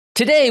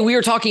Today, we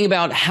are talking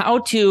about how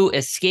to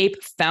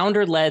escape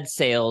founder-led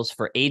sales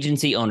for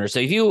agency owners. So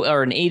if you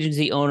are an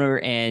agency owner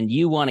and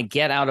you want to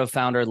get out of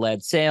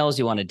founder-led sales,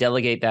 you want to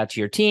delegate that to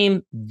your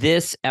team,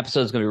 this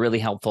episode is going to be really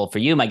helpful for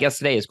you. My guest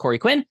today is Corey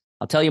Quinn.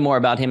 I'll tell you more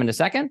about him in a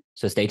second,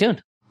 so stay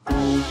tuned.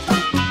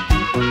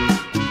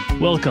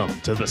 Welcome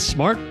to the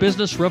Smart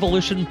Business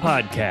Revolution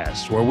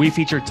podcast, where we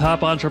feature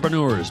top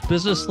entrepreneurs,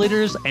 business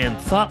leaders, and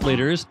thought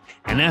leaders,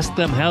 and ask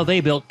them how they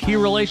built key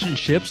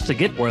relationships to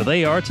get where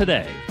they are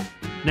today.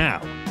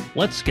 Now,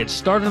 let's get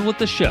started with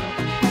the show.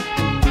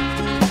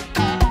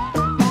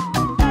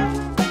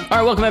 All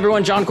right, welcome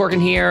everyone. John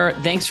Corcoran here.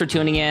 Thanks for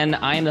tuning in.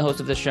 I am the host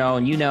of the show,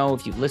 and you know,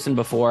 if you've listened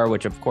before,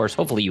 which of course,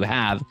 hopefully you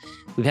have,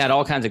 we've had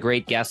all kinds of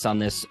great guests on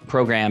this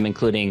program,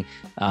 including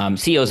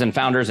CEOs and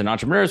founders and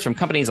entrepreneurs from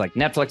companies like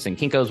Netflix and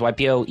Kinko's,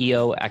 YPO,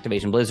 EO,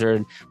 Activation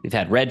Blizzard. We've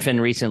had Redfin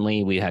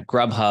recently. We had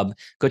Grubhub.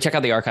 Go check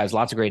out the archives.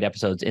 Lots of great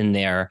episodes in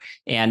there.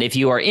 And if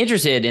you are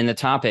interested in the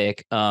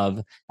topic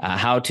of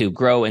how to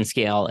grow and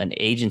scale an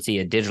agency,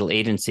 a digital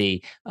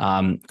agency,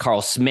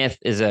 Carl Smith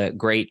is a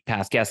great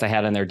past guest I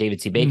had on there.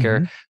 David C.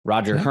 Baker,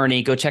 Roger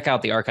Herney. Go check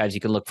out the archives. You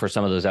can look for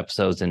some of those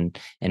episodes and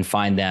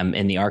find them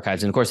in the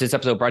archives. And of course, this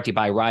episode brought to you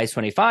by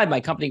Rise25,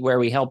 my company where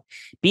we help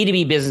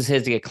B2B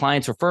businesses to get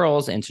clients,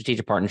 referrals, and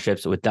strategic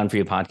partnerships with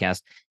done-for-you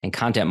podcasts and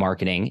content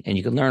marketing. And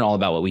you can learn all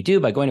about what we do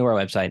by going to our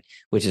website,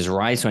 which is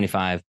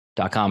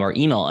rise25.com, or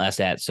email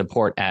us at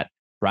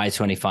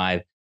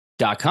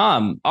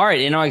support@rise25.com. All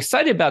right, and I'm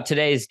excited about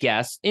today's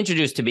guest,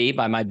 introduced to me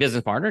by my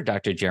business partner,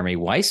 Dr. Jeremy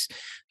Weiss,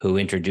 who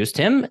introduced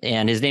him.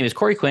 And his name is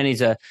Corey Quinn.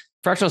 He's a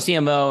Fractional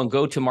CMO and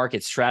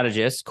go-to-market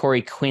strategist.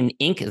 Corey Quinn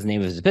Inc. is the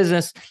name of his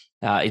business.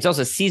 He's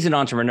also a seasoned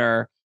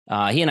entrepreneur.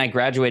 He and I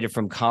graduated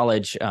from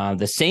college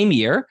the same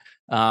year.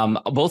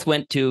 Both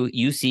went to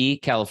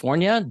UC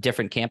California,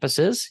 different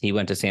campuses. He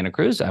went to Santa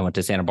Cruz. I went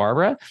to Santa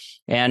Barbara.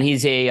 And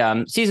he's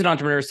a seasoned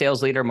entrepreneur,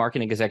 sales leader,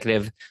 marketing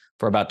executive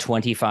for about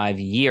 25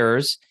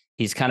 years.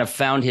 He's kind of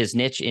found his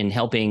niche in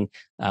helping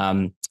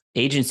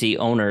agency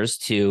owners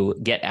to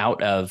get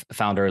out of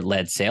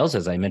founder-led sales,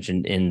 as I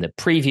mentioned in the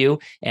preview.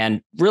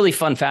 And really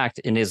fun fact,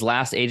 in his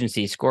last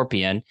agency,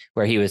 Scorpion,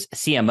 where he was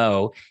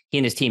CMO, he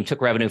and his team took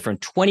revenue from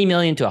 20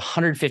 million to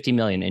 150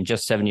 million in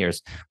just 7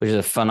 years, which is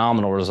a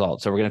phenomenal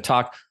result. So we're going to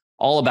talk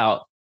all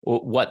about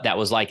what that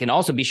was like. And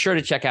also be sure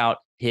to check out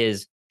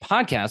his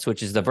podcast,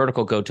 which is the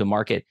Vertical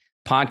Go-to-Market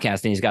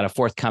podcast. And he's got a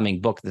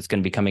forthcoming book that's going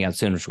to be coming out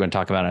soon, which we're going to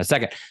talk about in a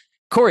second.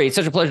 Corey, it's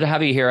such a pleasure to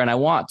have you here. And I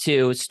want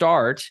to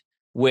start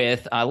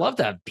with, I love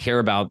to hear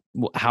about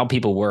how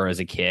people were as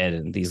a kid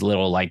and these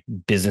little like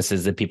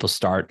businesses that people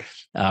start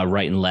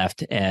right and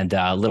left, and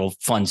little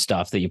fun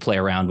stuff that you play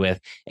around with.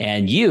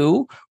 And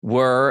you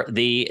were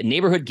the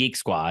neighborhood geek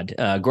squad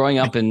growing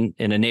up in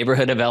a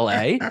neighborhood of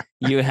LA.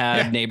 You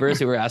had neighbors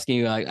who were asking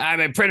you like,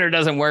 my printer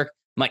doesn't work,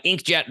 my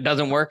inkjet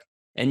doesn't work.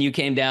 And you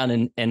came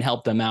down and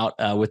helped them out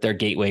with their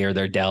Gateway or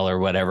their Dell or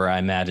whatever, I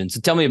imagine.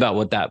 So tell me about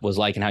what that was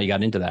like and how you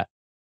got into that.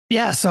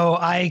 Yeah, so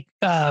I,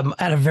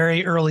 at a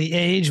very early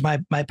age, my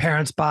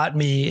parents bought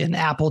me an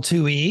Apple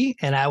IIe,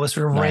 and I was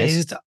sort of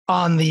raised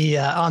on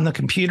the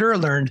computer,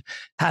 learned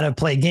how to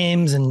play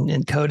games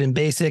and code in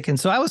BASIC, and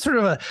so I was sort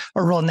of a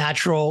real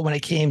natural when it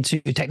came to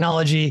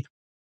technology,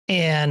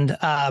 and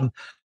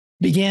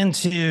began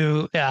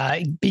to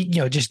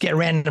just get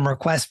random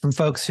requests from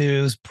folks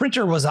whose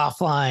printer was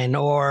offline,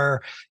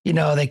 or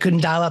they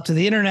couldn't dial up to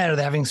the internet, or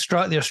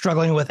they're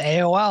struggling with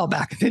AOL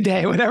back in the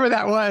day, whatever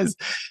that was.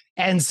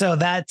 And so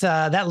that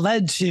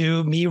led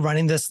to me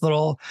running this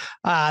little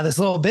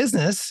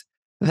business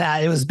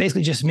that it was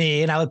basically just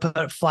me, and I would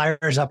put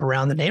flyers up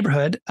around the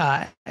neighborhood,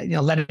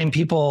 letting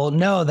people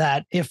know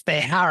that if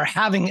they are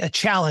having a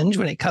challenge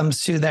when it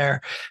comes to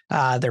their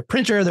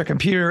printer, their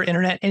computer,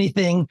 internet,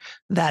 anything,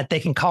 that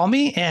they can call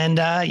me. And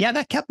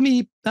that kept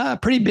me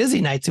pretty busy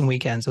nights and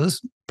weekends. It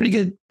was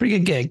pretty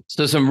good gig.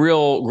 So some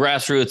real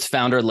grassroots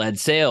founder-led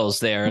sales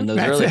there in those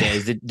early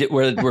days.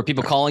 Were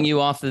people calling you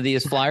off of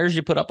these flyers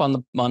you put up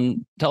on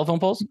telephone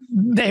poles?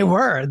 They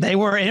were. And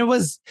it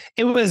was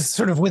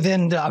sort of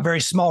within a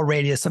very small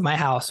radius of my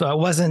house, so I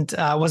wasn't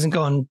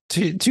going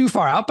too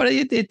far out. But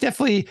it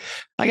definitely,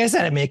 like I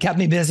said, it kept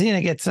me busy,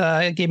 and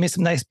it gave me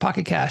some nice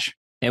pocket cash.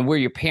 And were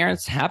your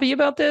parents happy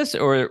about this,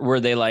 or were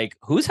they like,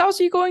 "Whose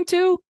house are you going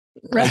to?"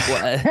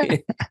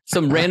 Like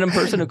some random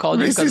person who called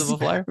you because of a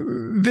flyer?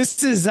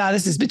 This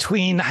is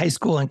between high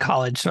school and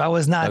college, so I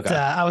was not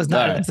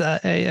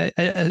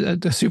a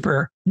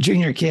super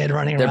junior kid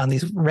running around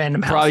these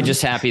random houses. Probably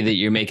just happy that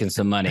you're making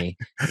some money.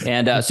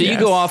 And so you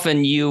go off,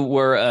 and you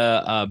were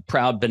a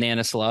proud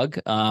banana slug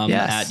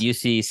at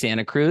UC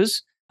Santa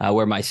Cruz,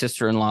 where my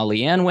sister-in-law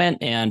Leanne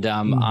went, and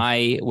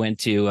I went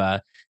to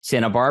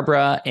Santa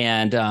Barbara.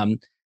 And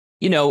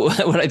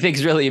what I think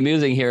is really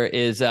amusing here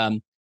is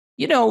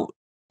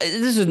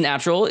this is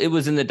natural. It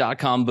was in the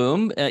 .com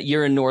boom.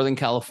 You're in Northern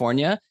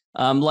California.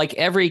 Like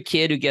every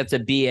kid who gets a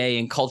BA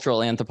in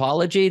cultural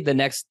anthropology, the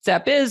next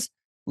step is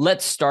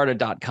let's start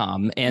a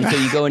 .com. And so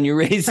you go and you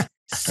raise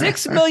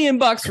 $6 million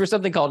for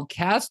something called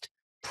Cast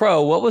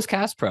Pro. What was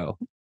Cast Pro?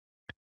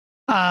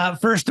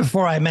 First,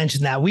 before I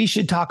mention that, we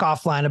should talk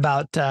offline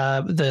about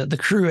the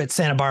crew at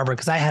Santa Barbara,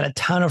 because I had a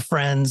ton of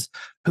friends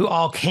who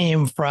all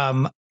came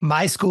from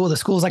my school. The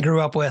schools I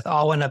grew up with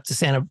all went up to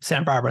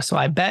Santa Barbara. So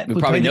I bet we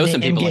probably know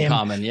some people in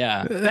common.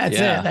 Yeah,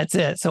 that's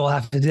it. So we'll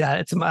have to do that.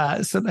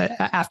 It's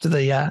after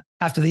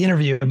the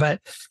interview,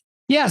 but.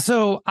 Yeah,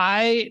 so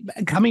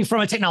coming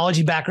from a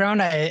technology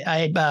background,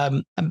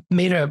 I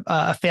made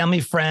a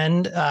family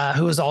friend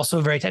who was also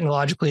very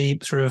technologically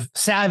sort of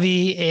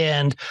savvy,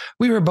 and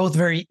we were both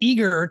very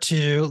eager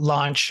to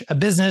launch a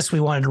business. We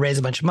wanted to raise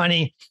a bunch of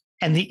money,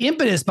 and the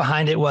impetus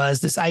behind it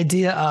was this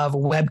idea of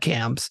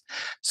webcams.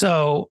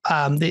 So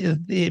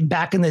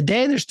back in the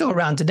day, they're still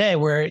around today,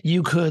 where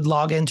you could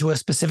log into a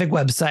specific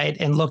website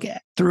and look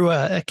through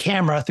a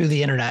camera through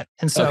the internet.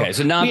 And so, okay,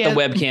 so not the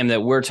webcam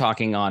that we're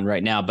talking on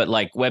right now, but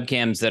like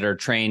webcams that are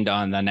trained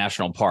on the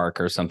national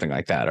park or something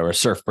like that, or a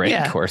surf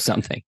break or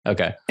something.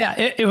 Okay. Yeah,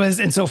 it was.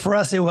 And so for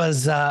us, it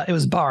was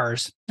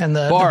bars, and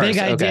the big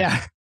idea.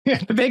 Okay.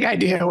 The big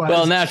idea was,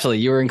 well, naturally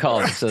you were in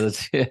college, so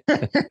that's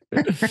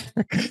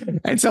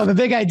and so the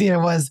big idea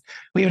was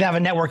we would have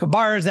a network of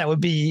bars that would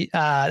be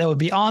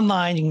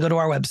online. You can go to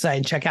our website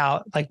and check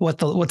out like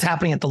what's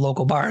happening at the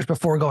local bars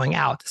before going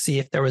out to see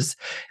if there was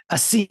a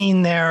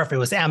scene there, if it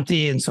was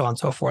empty, and so on and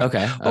so forth.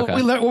 Okay.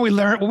 What we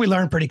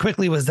learned pretty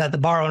quickly was that the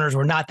bar owners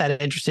were not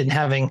that interested in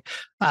having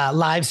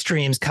live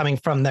streams coming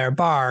from their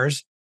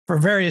bars for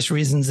various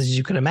reasons, as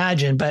you could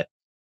imagine, but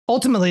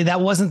ultimately,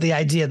 that wasn't the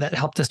idea that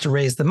helped us to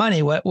raise the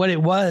money. What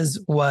it was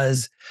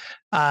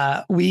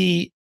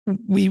we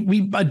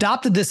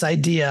adopted this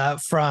idea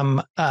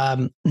from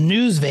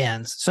news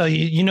vans. So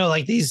you know,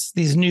 like these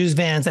news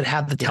vans that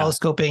have the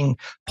telescoping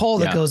pole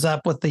that goes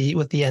up with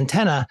the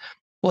antenna.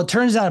 Well, it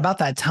turns out about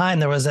that time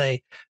there was an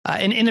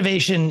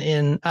innovation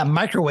in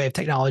microwave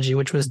technology,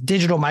 which was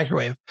digital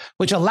microwave,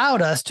 which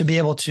allowed us to be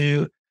able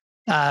to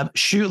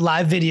shoot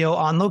live video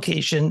on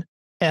location.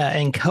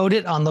 Encode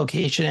it on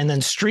location and then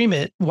stream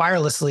it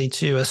wirelessly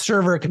to a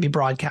server. It could be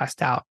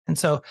broadcast out. And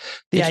so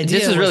this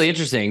is really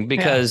interesting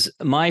because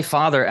my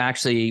father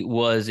actually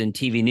was in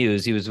TV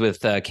news. He was with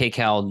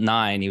KCAL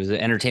 9. He was an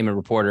entertainment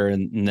reporter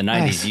in the 90s.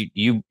 Nice.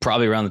 You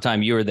probably around the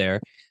time you were there.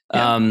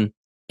 Yeah.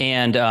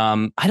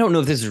 I don't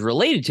know if this is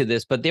related to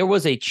this, but there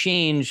was a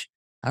change.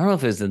 I don't know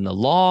if it was in the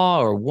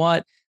law or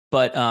what,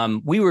 but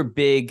we were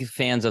big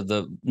fans of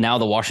the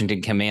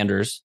Washington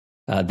Commanders.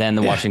 Then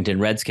the Washington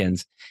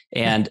Redskins.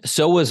 And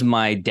so was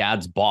my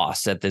dad's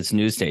boss at this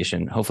news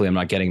station. Hopefully I'm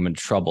not getting him in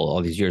trouble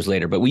all these years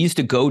later. But we used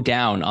to go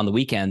down on the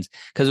weekends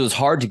because it was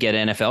hard to get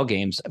NFL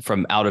games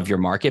from out of your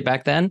market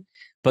back then.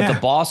 But the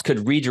boss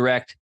could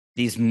redirect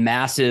these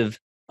massive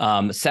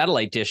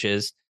satellite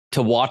dishes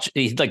to watch,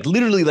 like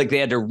literally like they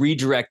had to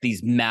redirect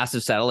these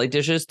massive satellite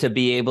dishes to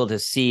be able to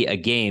see a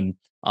game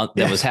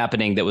that was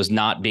happening that was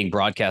not being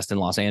broadcast in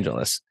Los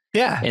Angeles.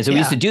 Yeah. And so we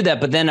used to do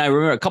that. But then I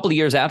remember a couple of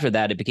years after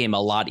that, it became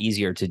a lot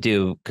easier to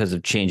do because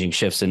of changing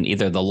shifts in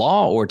either the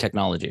law or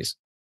technologies.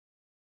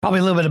 Probably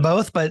a little bit of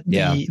both, but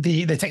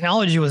the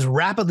technology was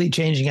rapidly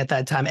changing at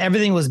that time.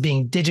 Everything was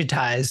being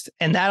digitized,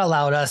 and that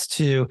allowed us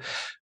to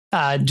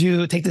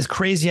take this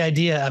crazy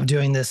idea of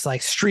doing this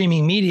like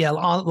streaming media,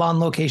 on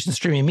location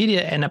streaming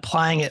media, and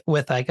applying it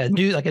with like a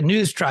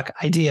news truck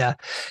idea.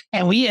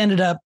 And we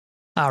ended up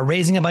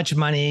raising a bunch of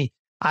money.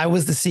 I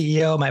was the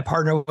CEO. My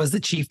partner was the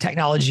chief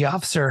technology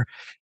officer,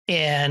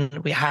 and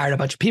we hired a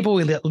bunch of people.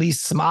 We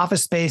leased some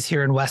office space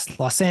here in West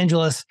Los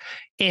Angeles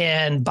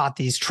and bought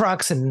these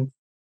trucks and,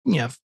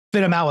 fit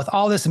them out with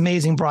all this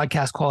amazing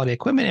broadcast quality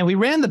equipment. And we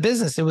ran the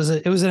business. It was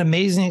an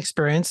amazing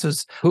experience. It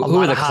was who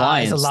were the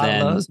clients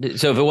then?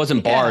 So if it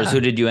wasn't bars, who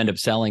did you end up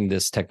selling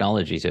this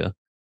technology to?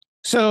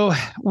 So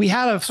we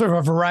had a sort of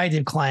a variety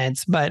of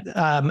clients, but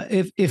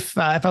if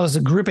I was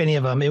to group any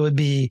of them, it would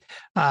be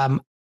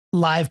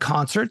live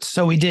concerts.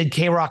 So we did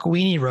K-Rock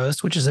Weenie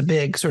Roast, which is a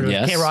big sort of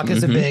K-Rock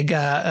is a big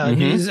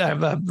news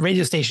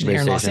radio station here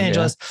in Los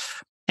Angeles. Yeah.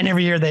 And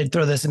every year they'd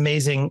throw this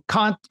amazing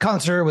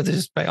concert with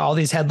just all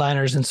these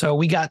headliners. And so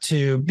we got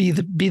to be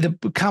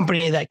the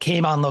company that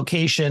came on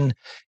location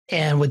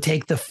and would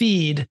take the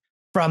feed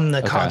from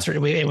the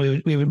concert. We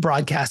would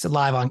broadcast it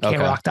live on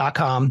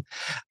krock.com.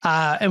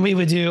 And we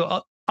would do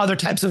other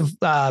types of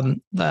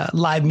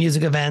live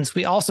music events.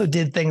 We also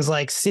did things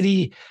like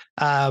city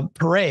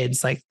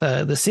parades, like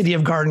the city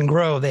of Garden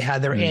Grove. They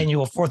had their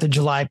annual 4th of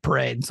July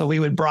parade. So we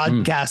would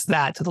broadcast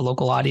that to the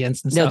local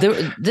audience.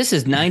 And this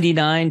is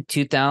 99,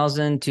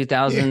 2000,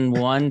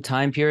 2001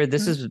 time period.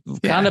 This is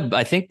kind of,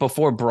 I think,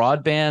 before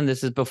broadband.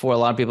 This is before a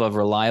lot of people have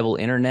reliable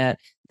internet.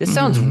 This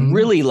sounds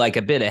really like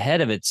a bit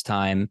ahead of its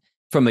time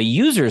from a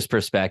user's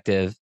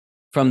perspective,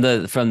 from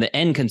the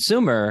end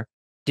consumer.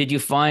 Did you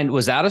find,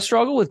 was that a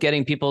struggle with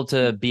getting people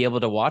to be able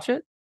to watch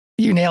it?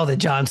 You nailed it,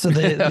 John. So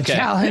the Okay.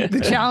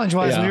 challenge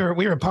was Yeah.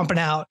 we were pumping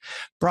out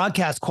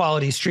broadcast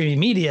quality streaming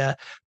media,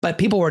 but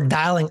people were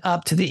dialing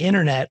up to the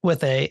internet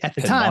with at the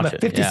Couldn't time, a watch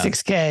it. Yeah.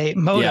 56K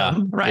modem,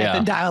 Yeah. right? Yeah.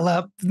 The dial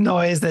up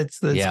noise that's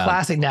Yeah.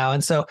 classic now.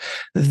 And so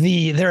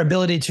their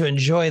ability to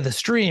enjoy the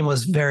stream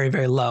was very,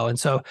 very low. And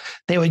so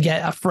they would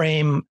get a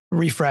frame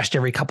refreshed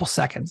every couple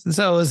seconds. And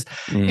so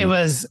it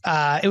was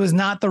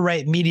not the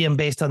right medium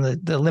based on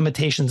the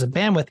limitations of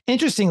bandwidth.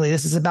 Interestingly,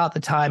 this is about the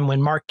time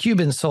when Mark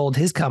Cuban sold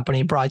his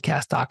company,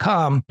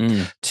 broadcast.com,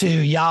 to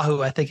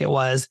Yahoo, I think it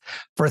was,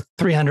 for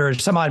 $300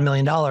 some odd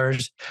million.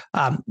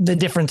 The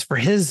difference for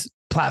his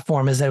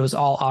platform is that it was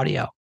all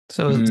audio.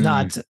 So it's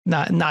not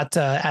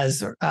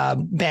as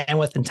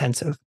bandwidth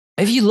intensive.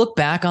 If you look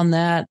back on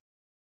that,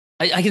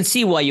 I can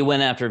see why you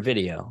went after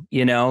video.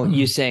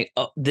 You say,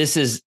 oh, this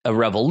is a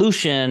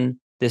revolution.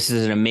 This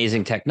is an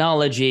amazing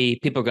technology.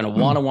 People are going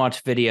to want to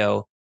watch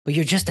video, but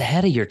you're just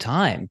ahead of your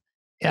time.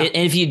 Yeah. And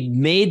if you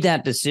made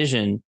that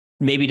decision,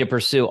 maybe to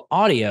pursue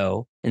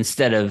audio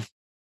instead of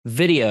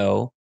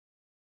video,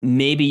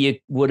 maybe you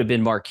would have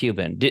been Mark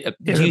Cuban. Do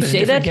you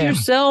say that to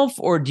yourself,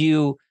 or do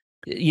you,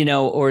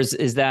 or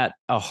is that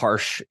a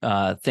harsh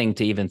thing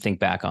to even think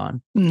back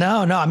on?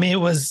 No. I mean, it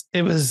was,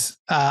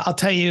 I'll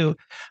tell you,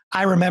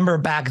 I remember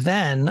back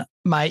then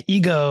my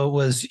ego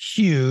was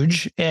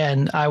huge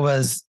and I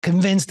was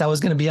convinced I was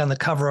going to be on the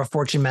cover of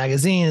Fortune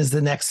magazine as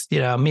the next, me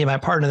and my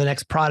partner, the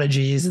next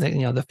prodigies,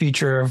 the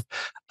future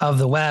of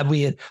the web.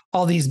 We had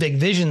all these big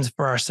visions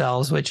for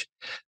ourselves, which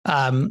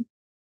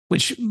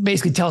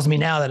basically tells me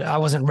now that I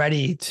wasn't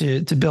ready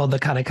to build the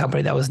kind of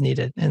company that was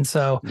needed. And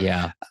so,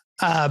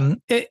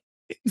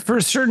 to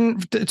a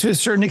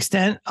certain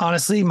extent,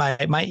 honestly,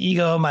 my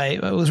ego,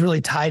 was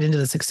really tied into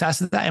the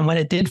success of that. And when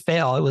it did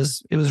fail, it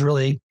was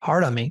really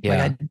hard on me.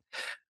 Yeah. Like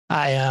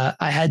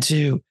I had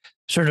to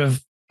sort of,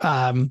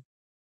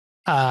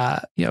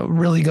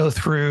 really go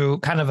through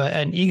kind of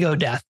an ego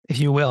death, if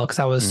you will, because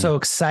I was so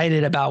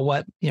excited about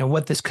what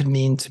this could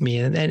mean to me.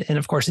 And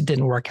of course it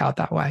didn't work out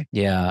that way.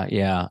 Yeah.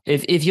 Yeah.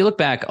 If you look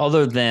back,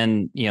 other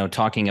than,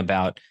 talking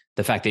about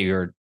the fact that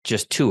you're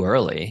just too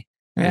early,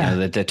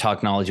 that the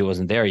technology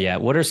wasn't there yet,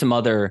 what are some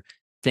other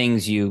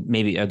things are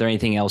there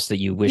anything else that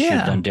you wish you'd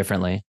done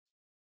differently?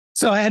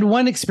 So I had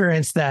one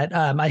experience that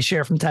I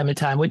share from time to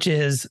time, which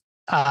is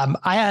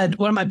I had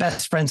one of my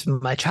best friends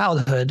from my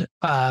childhood.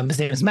 His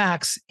name is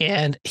Max,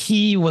 and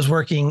he was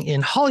working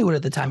in Hollywood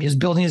at the time. He was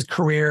building his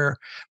career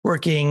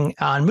working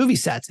on movie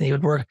sets, and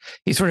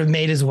he sort of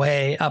made his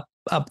way up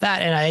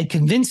that. And I had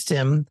convinced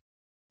him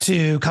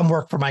to come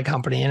work for my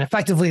company and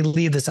effectively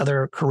leave this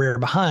other career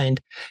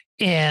behind.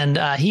 And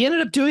he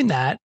ended up doing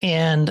that.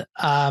 And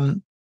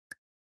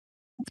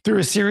through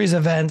a series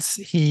of events,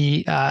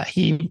 he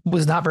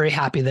was not very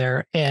happy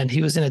there, and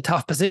he was in a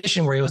tough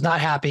position where he was not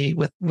happy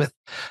with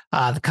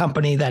the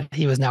company that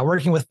he was now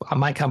working with,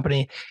 my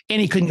company,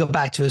 and he couldn't go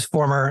back to his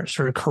former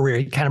sort of career.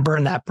 He kind of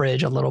burned that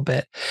bridge a little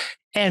bit,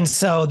 and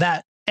so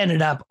that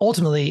ended up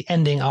ultimately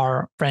ending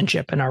our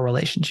friendship and our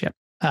relationship,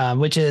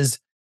 which is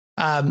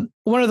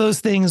one of those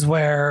things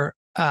where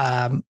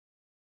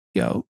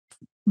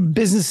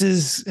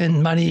businesses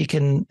and money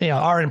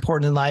are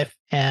important in life.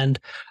 And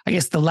I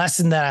guess the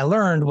lesson that I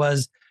learned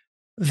was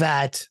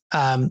that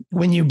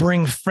when you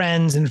bring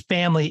friends and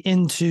family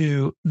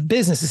into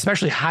business,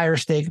 especially higher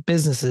stake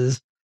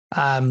businesses,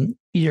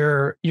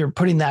 you're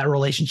putting that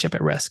relationship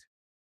at risk.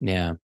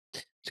 Yeah,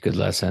 it's a good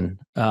lesson.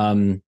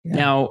 Now,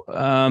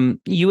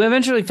 you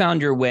eventually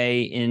found your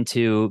way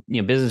into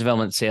business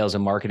development, sales,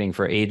 and marketing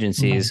for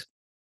agencies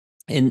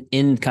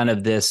in kind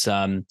of this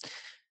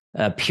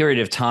period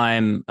of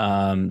time,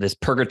 this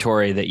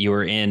purgatory that you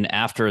were in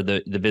after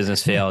the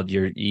business failed.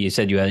 You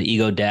said you had an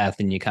ego death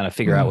and you kind of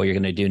figure out what you're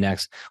going to do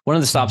next. One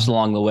of the stops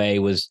along the way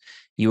was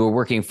you were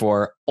working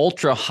for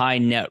ultra high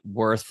net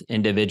worth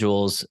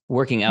individuals,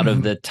 working out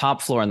of the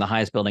top floor in the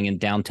highest building in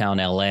downtown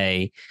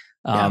LA.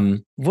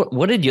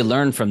 What did you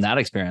learn from that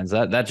experience?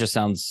 That just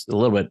sounds a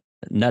little bit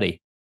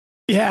nutty.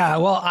 Yeah,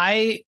 well,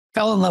 I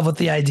fell in love with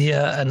the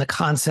idea and the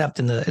concept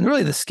and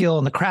really the skill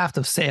and the craft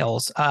of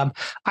sales.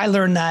 I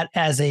learned that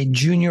as a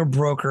junior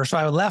broker. So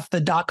I left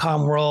the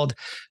 .com world.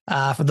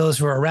 For those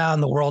who were around,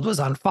 the world was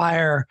on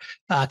fire.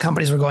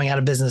 Companies were going out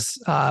of business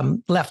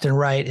left and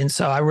right. And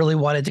so I really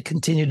wanted to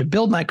continue to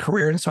build my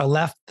career. And so I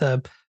left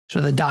the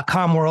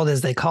 .com world,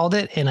 as they called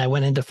it, and I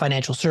went into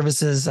financial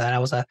services. And I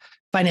was a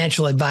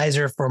financial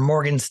advisor for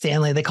Morgan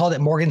Stanley. They called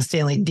it Morgan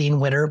Stanley Dean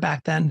Witter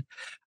back then.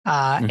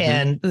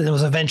 And it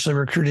was eventually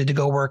recruited to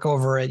go work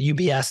over at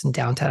UBS in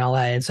downtown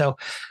LA. And so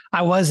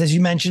I was, as you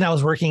mentioned, I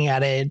was working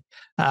at a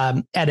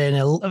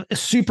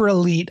super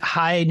elite,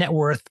 high net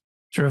worth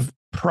sort of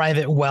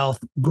private wealth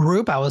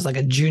group. I was like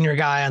a junior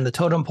guy on the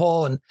totem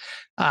pole. And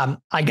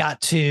I got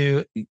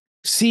to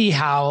see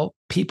how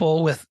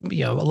people with,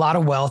 a lot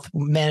of wealth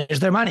manage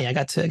their money. I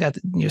got sort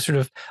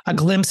of a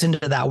glimpse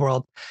into that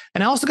world.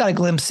 And I also got a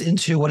glimpse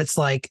into what it's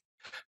like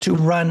to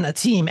run a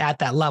team at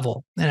that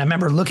level. And I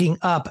remember looking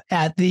up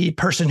at the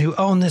person who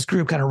owned this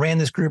group, kind of ran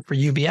this group for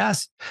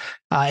UBS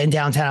in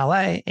downtown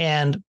LA.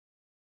 And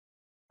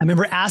I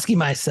remember asking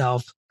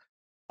myself,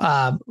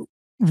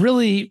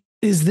 really,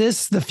 is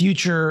this the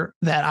future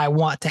that I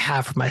want to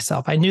have for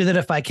myself? I knew that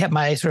if I kept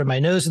my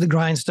nose to the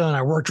grindstone,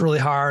 I worked really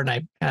hard,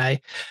 and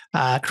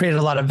I created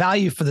a lot of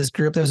value for this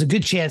group, there was a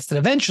good chance that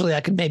eventually I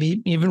could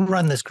maybe even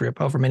run this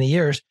group over many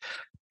years,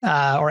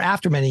 or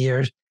after many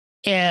years.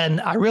 And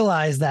I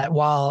realized that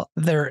while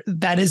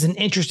that is an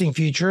interesting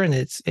future, and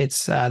it's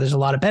there's a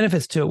lot of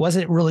benefits to it,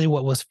 wasn't really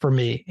what was for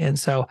me. And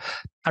so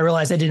I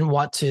realized I didn't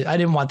want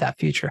that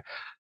future.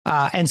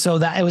 And so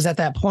that it was at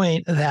that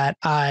point that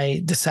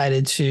I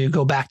decided to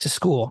go back to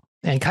school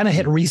and kind of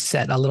hit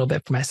reset a little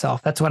bit for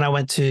myself. That's when I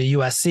went to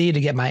USC to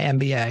get my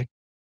MBA.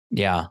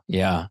 Yeah.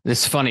 Yeah.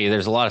 It's funny.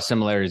 There's a lot of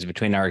similarities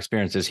between our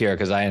experiences here,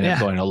 because I ended up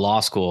going to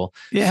law school,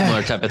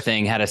 similar type of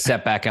thing, had a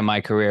setback in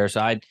my career.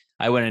 So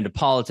I went into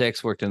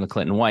politics, worked in the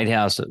Clinton White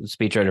House,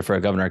 speechwriter for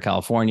a governor of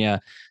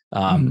California.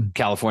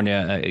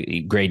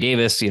 California, Gray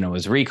Davis,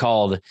 was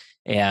recalled.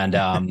 And,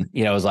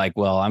 it was like,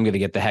 well, I'm going to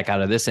get the heck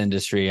out of this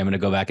industry. I'm going to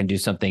go back and do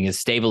something as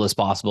stable as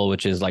possible,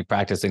 which is like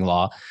practicing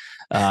law.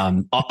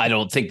 I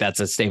don't think that's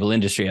a stable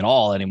industry at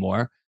all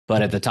anymore,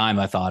 but at the time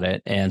I thought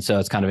it. And so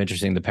it's kind of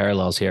interesting, the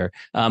parallels here.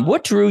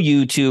 What drew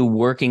you to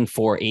working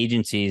for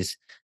agencies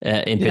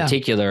in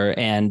particular,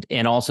 and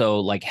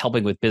also like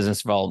helping with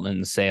business development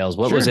and sales?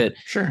 What was it?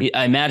 Sure.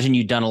 I imagine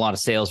you've done a lot of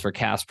sales for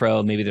Cass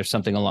Pro. Maybe there's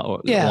something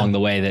along the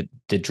way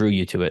that drew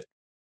you to it.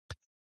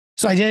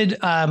 So I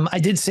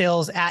did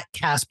sales at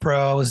Cass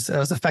Pro. That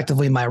was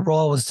effectively my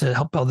role, was to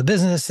help build the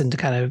business and to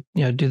kind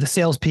of, do the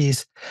sales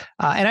piece.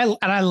 And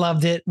I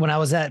loved it when I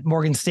was at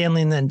Morgan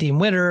Stanley and then Dean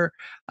Witter,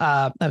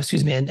 and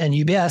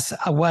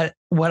UBS.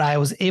 What I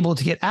was able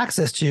to get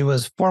access to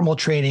was formal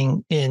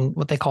training in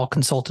what they call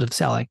consultative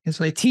selling. And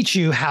so they teach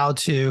you how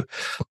to,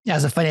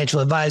 as a financial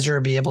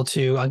advisor, be able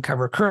to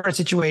uncover current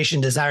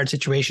situation, desired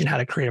situation, how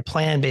to create a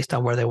plan based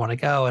on where they want to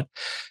go.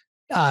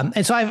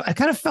 And so I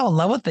kind of fell in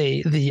love with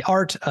the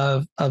art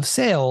of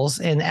sales.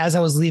 And as I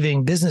was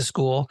leaving business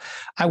school,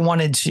 I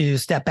wanted to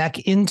step back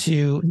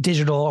into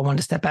digital. I wanted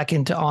to step back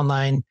into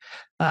online.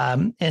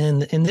 And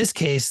in this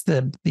case,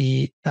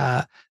 the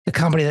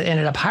company that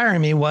ended up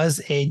hiring me was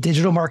a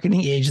digital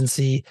marketing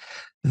agency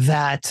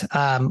that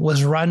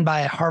was run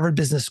by a Harvard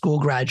Business School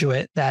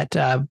graduate that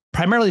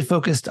primarily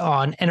focused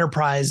on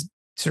enterprise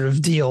sort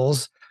of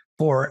deals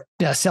for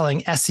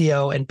selling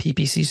SEO and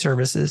PPC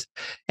services.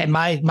 And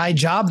my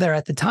job there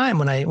at the time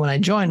when I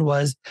joined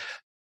was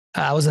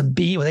I was what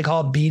they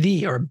call a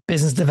BD, or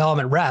business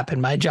development rep,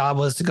 and my job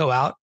was to go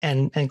out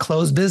and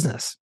close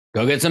business.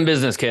 Go get some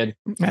business, kid.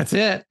 That's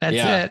it. That's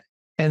it.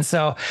 And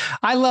so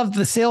I love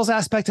the sales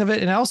aspect of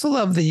it, and I also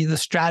love the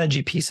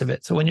strategy piece of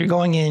it. So when you're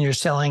going in, you're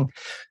selling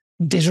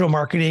digital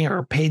marketing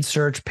or paid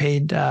search,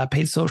 paid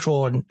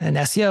social, and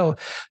SEO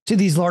to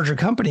these larger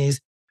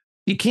companies.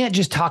 You can't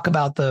just talk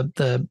about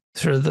the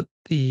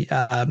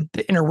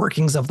inner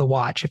workings of the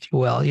watch, if you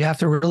will. You have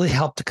to really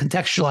help to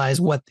contextualize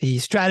what the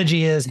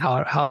strategy is, how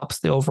it helps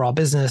the overall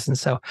business. And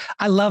so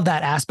I love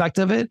that aspect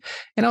of it.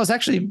 And I was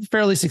actually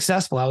fairly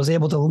successful. I was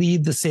able to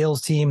lead the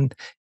sales team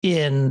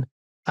in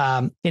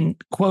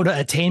quota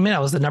attainment. I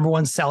was the number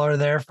one seller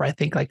there for, I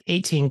think, like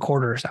 18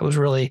 quarters. I was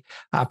really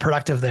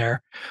productive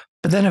there.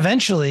 But then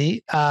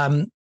eventually,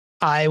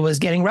 I was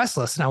getting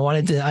restless and I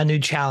wanted a new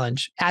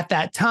challenge. At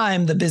that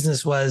time, the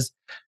business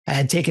I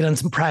had taken on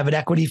some private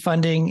equity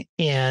funding,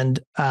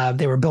 and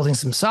they were building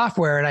some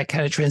software, and I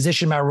kind of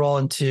transitioned my role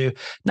into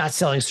not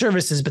selling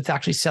services, but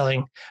actually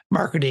selling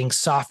marketing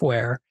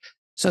software.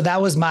 So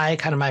that was my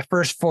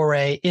first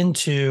foray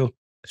into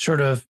sort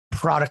of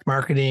product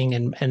marketing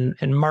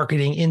and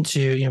marketing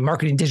into,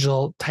 marketing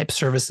digital type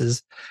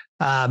services.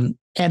 And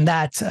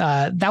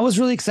that was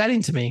really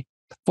exciting to me.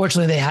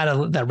 Fortunately, they had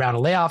that round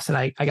of layoffs and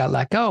I got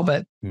let go.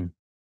 But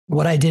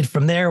what I did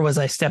from there was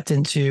I stepped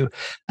into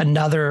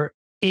another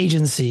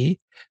agency.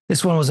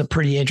 This one was a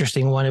pretty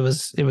interesting one. It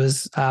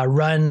was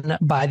run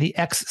by the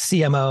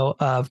ex-CMO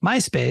of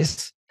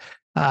MySpace,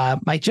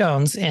 Mike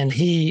Jones, and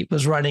he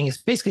was running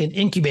basically an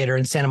incubator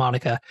in Santa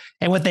Monica.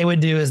 And what they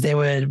would do is they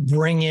would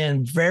bring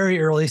in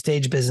very early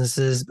stage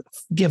businesses,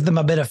 give them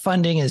a bit of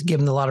funding, and give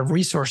them a lot of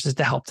resources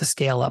to help to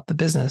scale up the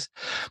business.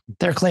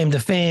 Their claim to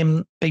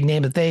fame, big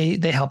name that they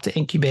helped to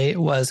incubate,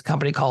 was a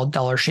company called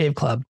Dollar Shave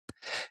Club.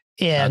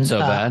 And not so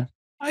bad.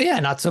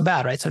 Yeah, not so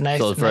bad, right? So nice.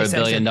 Sold for $1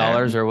 billion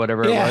or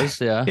whatever it was.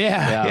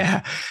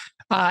 Yeah.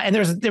 And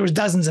there was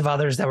dozens of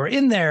others that were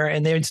in there,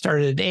 and they had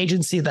started an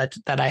agency that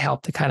I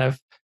helped to kind of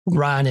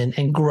run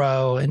and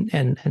grow and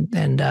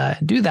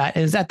do that.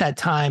 It was at that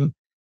time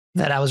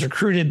that I was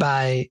recruited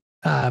by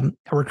a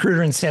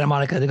recruiter in Santa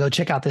Monica to go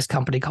check out this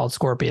company called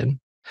Scorpion.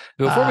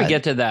 Before we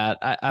get to that,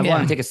 I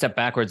want to take a step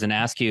backwards and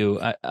ask you,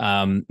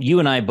 you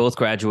and I both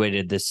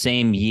graduated the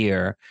same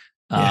year.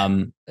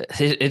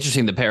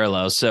 Interesting, the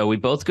parallels. So we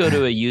both go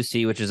to a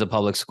UC, which is a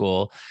public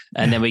school,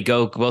 and then we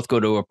both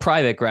go to a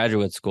private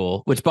graduate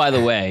school, which, by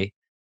the way,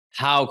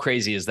 how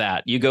crazy is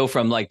that? You go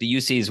from like the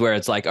UCs where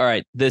it's like, all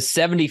right, the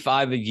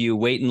 75 of you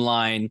wait in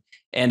line,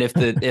 and if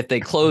they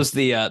close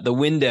the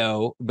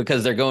window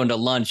because they're going to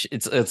lunch,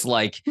 it's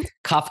like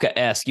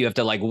Kafka-esque. You have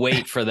to like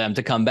wait for them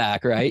to come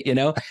back, right?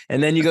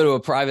 And then you go to a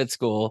private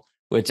school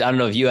which I don't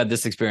know if you had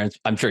this experience.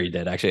 I'm sure you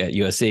did actually at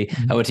USC.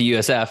 Mm-hmm. I went to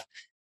USF.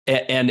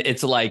 And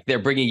it's like they're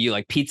bringing you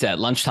like pizza at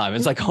lunchtime.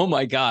 It's like, oh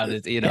my God, I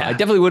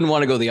definitely wouldn't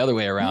want to go the other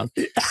way around.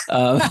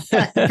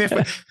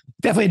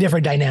 Definitely a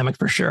different dynamic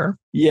for sure.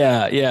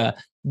 Yeah.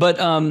 But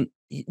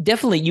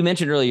definitely, you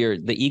mentioned earlier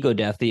the ego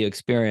death that you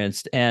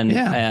experienced.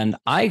 And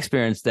I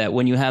experienced that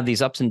when you have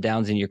these ups and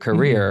downs in your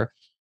career,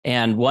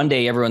 and one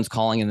day everyone's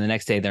calling and the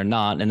next day they're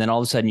not. And then all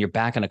of a sudden you're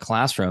back in a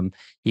classroom,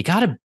 you got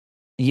to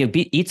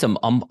eat some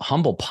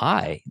humble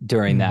pie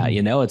during that,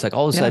 it's like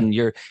all of a sudden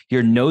your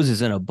nose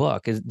is in a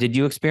book. Did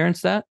you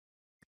experience that?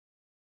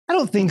 I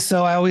don't think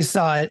so. I always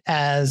saw it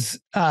as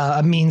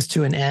a means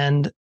to an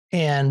end.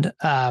 And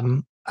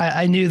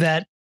I knew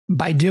that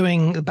by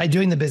doing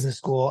the business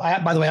school,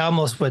 by the way, I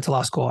almost went to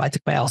law school. I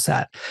took my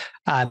LSAT,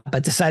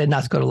 but decided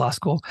not to go to law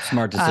school.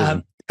 Smart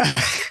decision.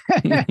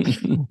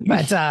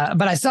 But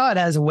I saw it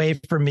as a way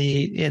for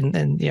me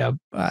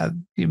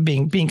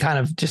being kind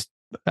of just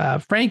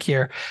frank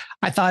here,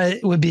 I thought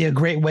it would be a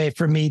great way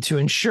for me to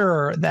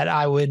ensure that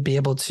I would be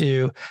able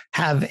to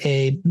have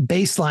a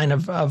baseline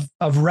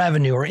of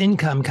revenue or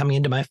income coming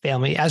into my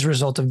family as a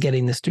result of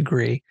getting this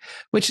degree,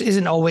 which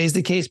isn't always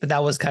the case, but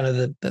that was kind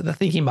of the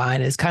thinking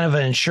behind it. It's kind of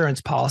an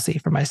insurance policy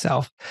for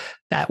myself.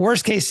 That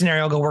worst case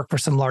scenario, I'll go work for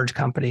some large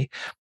company.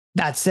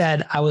 That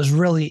said, I was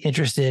really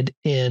interested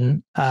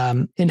in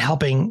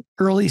helping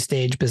early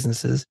stage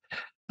businesses.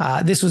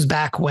 This was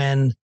back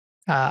when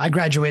I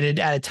graduated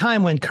at a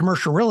time when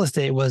commercial real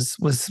estate was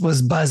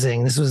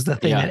buzzing. This was the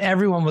thing that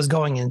everyone was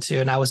going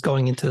into, and I was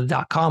going into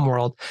the .com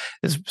world.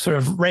 It's sort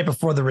of right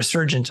before the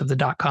resurgence of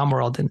the .com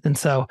world, and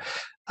so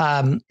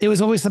it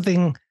was always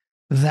something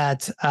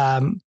that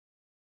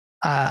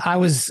I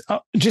was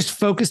just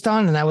focused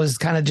on, and I was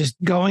kind of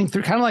just going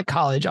through, kind of like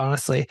college.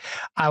 Honestly,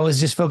 I was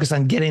just focused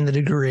on getting the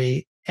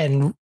degree,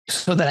 and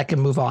so that I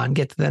can move on,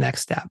 get to the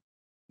next step.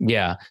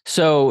 Yeah.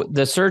 So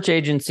the search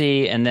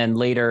agency, and then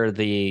later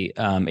the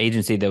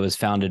agency that was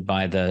founded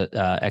by the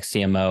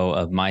ex-CMO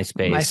of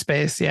MySpace.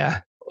 MySpace,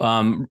 yeah.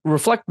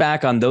 Reflect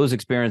back on those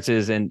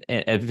experiences, and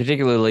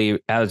particularly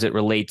as it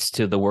relates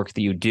to the work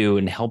that you do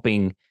in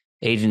helping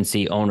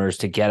agency owners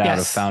to get out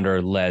of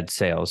founder-led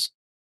sales.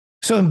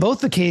 So in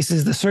both the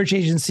cases, the search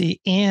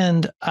agency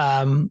and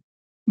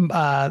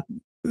the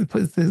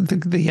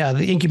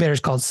incubator is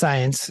called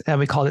Science, and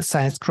we called it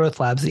Science Growth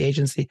Labs, the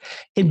agency.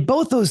 In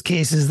both those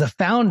cases, the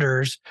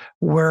founders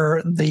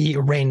were the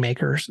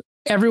rainmakers.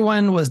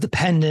 Everyone was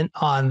dependent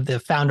on the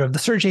founder of the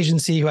search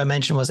agency, who I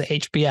mentioned was a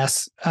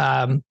HBS,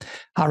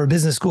 Harvard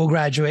Business School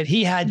graduate.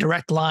 He had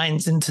direct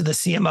lines into the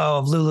CMO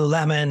of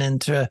Lululemon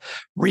and to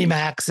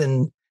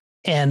Remax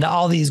and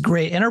all these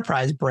great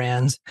enterprise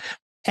brands.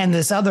 And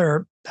this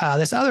other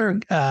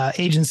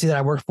agency that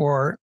I worked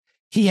for,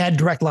 he had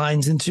direct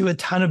lines into a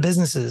ton of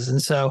businesses.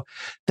 And so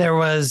there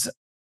was,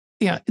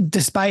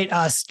 despite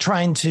us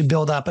trying to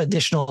build up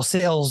additional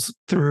sales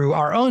through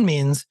our own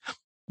means,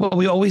 what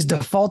we always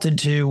defaulted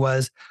to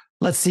was,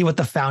 let's see what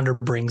the founder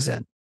brings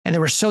in. And they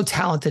were so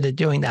talented at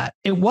doing that.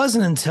 It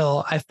wasn't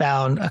until I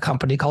found a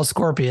company called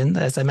Scorpion.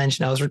 As I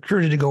mentioned, I was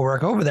recruited to go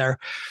work over there.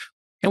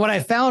 And what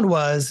I found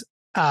was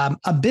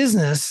a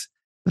business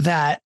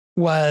that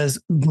was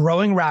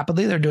growing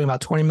rapidly. They're doing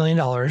about $20 million.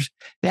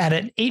 They had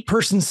an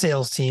 8-person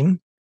sales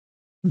team.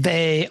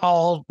 They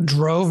all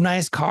drove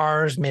nice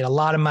cars, made a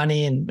lot of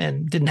money,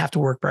 and didn't have to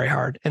work very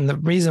hard. And the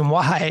reason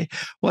why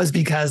was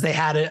because they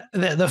had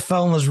the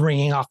phone was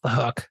ringing off the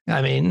hook.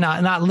 I mean,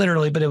 not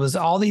literally, but it was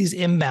all these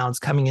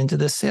inbounds coming into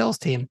this sales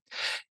team.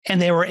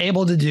 And they were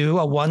able to do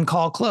a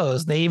one-call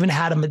close. They even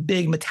had a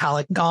big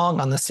metallic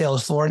gong on the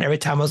sales floor. And every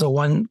time it was a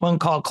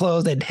one-call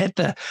close, they'd hit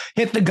the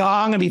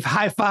gong and be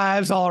high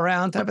fives all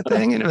around type of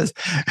thing. And it was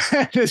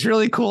this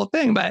really cool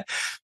thing. But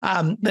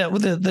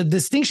the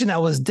distinction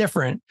that was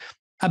different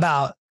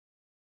about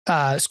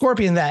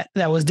Scorpion that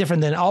was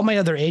different than all my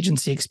other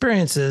agency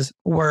experiences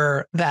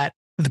were that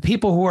the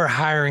people who were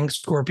hiring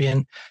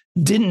Scorpion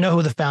didn't know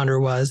who the founder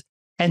was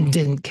and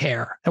didn't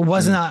care. It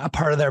was not a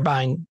part of their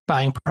buying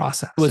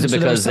process. Was it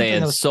because they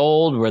had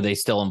sold? Were they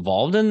still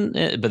involved in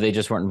it, but they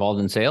just weren't involved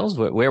in sales?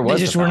 Where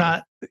was they just were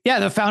not? Yeah,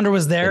 the founder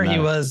was there. He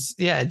was.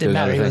 Yeah, it didn't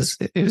matter.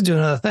 He was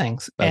doing other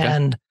things.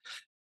 Okay.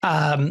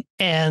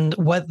 And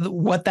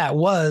what that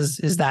was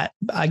is that,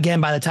 again,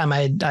 by the time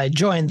I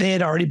joined, they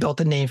had already built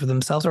a name for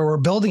themselves, or were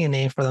building a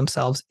name for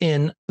themselves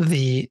in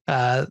the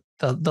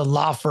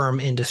law firm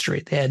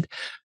industry. They had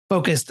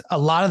focused a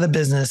lot of the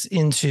business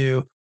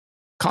into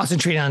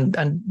concentrating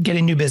on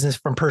getting new business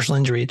from personal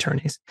injury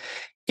attorneys.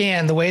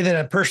 And the way that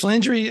a personal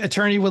injury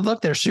attorney would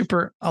look, a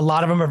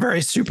lot of them are very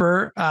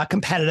super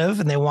competitive,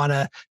 and they want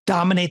to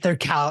dominate their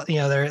category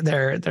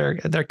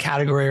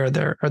or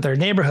their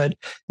neighborhood.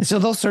 And so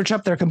they'll search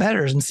up their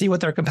competitors and see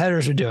what their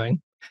competitors are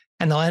doing.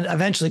 And they'll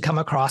eventually come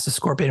across a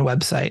Scorpion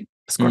website,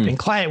 a Scorpion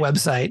client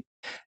website.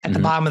 At the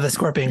bottom of the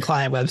Scorpion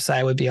client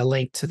website would be a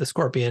link to the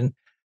Scorpion's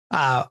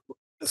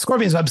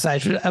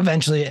website, should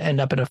eventually end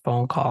up in a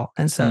phone call.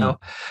 And so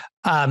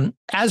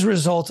as a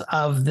result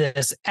of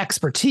this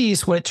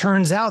expertise, what it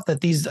turns out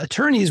that these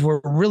attorneys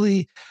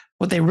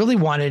what they really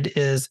wanted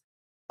is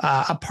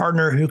a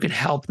partner who could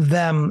help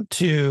them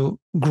to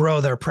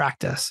grow their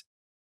practice.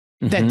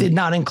 That did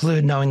not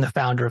include knowing the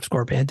founder of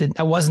Scorpion.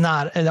 That was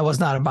not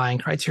a buying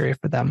criteria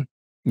for them.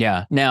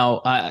 Yeah.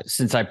 Now,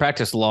 since I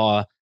practice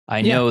law,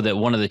 I know that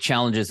one of the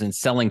challenges in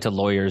selling to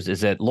lawyers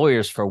is that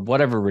lawyers, for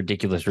whatever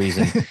ridiculous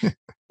reason,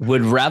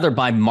 would rather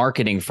buy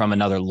marketing from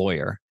another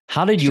lawyer.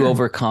 How did you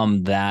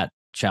overcome that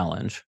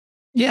challenge?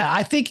 Yeah,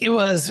 I think it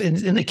was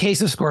in the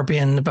case of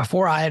Scorpion,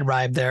 before I had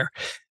arrived there,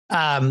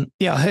 the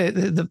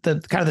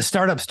kind of the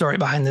startup story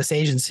behind this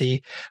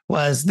agency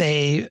was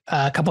a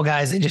couple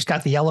guys, they just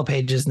got the yellow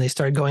pages and they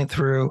started going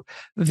through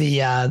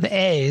the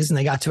A's, and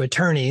they got to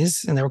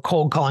attorneys, and they were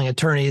cold calling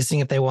attorneys, seeing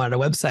if they wanted a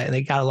website, and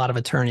they got a lot of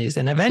attorneys,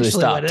 and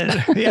eventually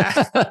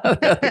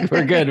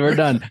we're good. We're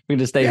done. We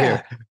just stay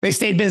here. They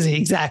stayed busy.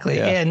 Exactly.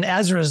 Yeah. And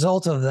as a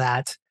result of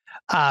that,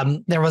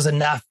 there was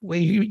enough what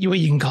you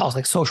can call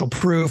like social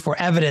proof or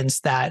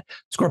evidence that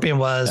Scorpion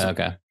was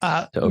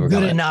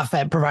good enough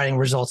at providing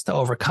results to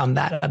overcome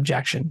that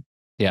objection.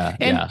 Yeah.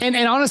 And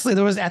honestly,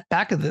 there was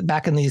back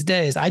in these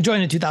days, I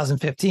joined in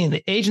 2015.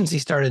 The agency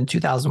started in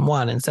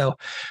 2001. And so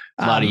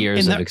a lot of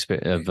years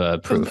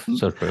of proof.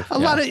 A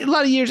lot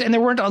of years. And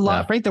there weren't a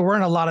lot, right? There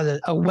weren't a lot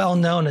of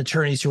well-known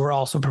attorneys who were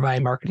also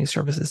providing marketing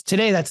services.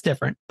 Today, that's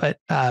different. But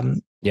so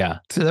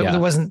that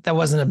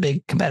wasn't a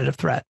big competitive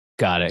threat.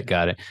 Got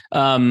it.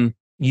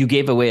 You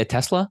gave away a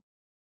Tesla?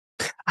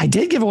 I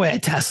did give away a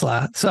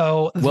Tesla.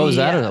 So what was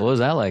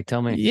that like?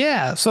 Tell me.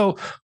 Yeah. So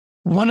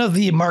one of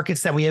the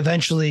markets that we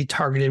eventually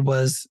targeted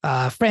was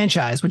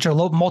franchise, which are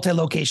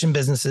multi-location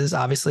businesses,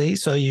 obviously.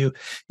 So you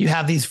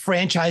have these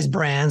franchise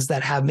brands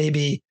that have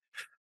maybe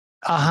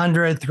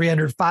 100,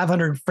 300,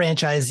 500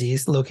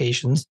 franchisees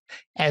locations.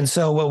 And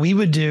so what we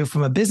would do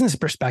from a business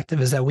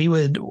perspective is that we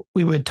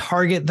would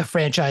target the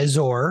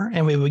franchisor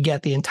and we would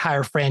get the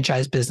entire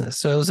franchise business.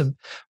 So it was a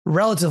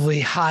relatively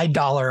high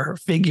dollar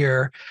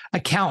figure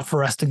account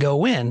for us to go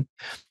win.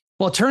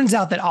 Well, it turns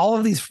out that all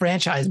of these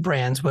franchise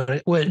brands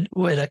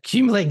would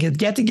accumulate,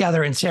 get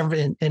together in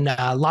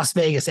Las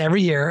Vegas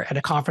every year at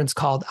a conference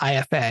called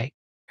IFA.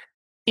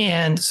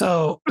 And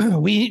so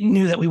we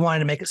knew that we wanted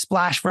to make a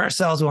splash for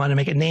ourselves. We wanted to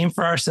make a name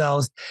for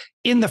ourselves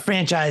in the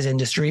franchise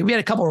industry. We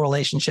had a couple of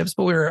relationships,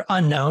 but we were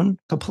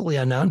completely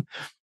unknown.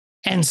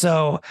 And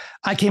so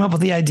I came up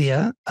with the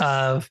idea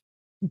of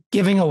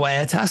giving away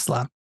a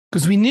Tesla,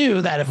 because we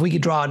knew that if we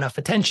could draw enough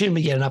attention,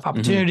 we get enough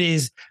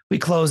opportunities, we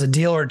close a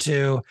deal or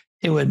two,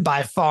 it would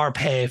by far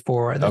pay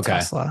for the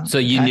Tesla. So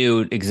you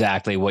knew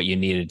exactly what you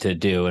needed to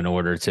do in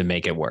order to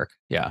make it work.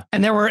 Yeah.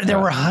 And there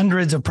were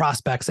hundreds of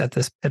prospects at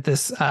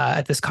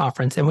this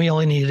conference, and we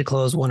only needed to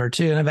close one or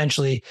two. And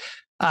eventually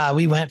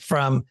we went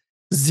from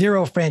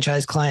 0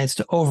 franchise clients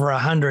to over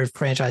 100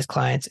 franchise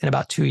clients in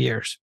about 2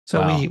 years.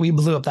 So we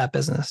blew up that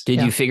business.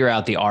 Did you figure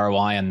out the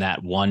ROI on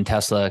that one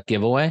Tesla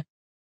giveaway?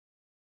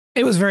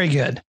 It was very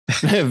good.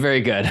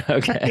 Very good.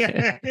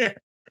 Okay.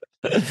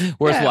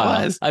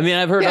 Worthwhile. Yeah, I mean,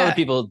 I've heard other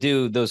people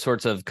do those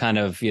sorts of kind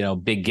of,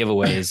 big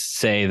giveaways,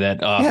 say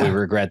that, we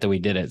regret that we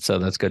did it. So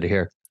that's good to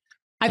hear.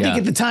 I think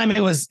at the time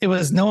it was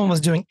no one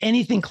was doing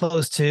anything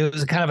close to. It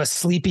was kind of a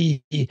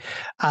sleepy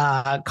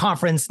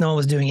conference. No one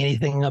was doing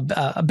anything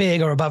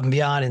big or above and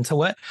beyond. And so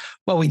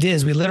what we did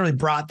is we literally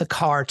brought the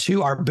car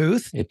to our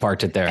booth. You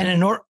parked it there.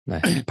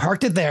 And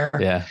parked it there.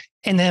 Yeah.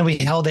 And then we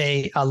held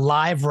a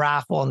live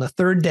raffle on the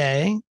third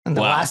day, on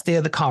the last day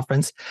of the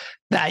conference,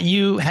 that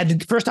you had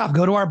to first off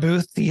go to our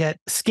booth to get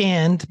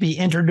scanned to be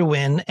entered to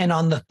win. And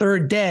on the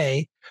third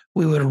day,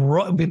 we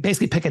would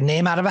basically pick a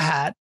name out of a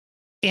hat,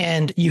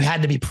 and you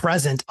had to be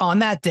present on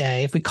that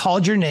day. If we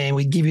called your name,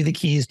 we'd give you the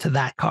keys to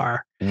that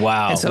car.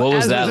 Wow. So what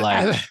was that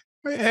like?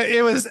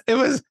 It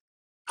was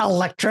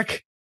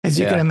electric, as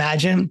you can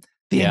imagine.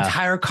 The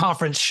entire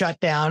conference shut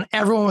down.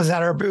 Everyone was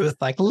at our booth,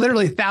 like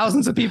literally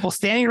thousands of people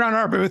standing around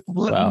our booth,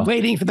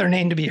 waiting for their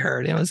name to be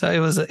heard. It was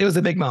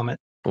a big moment.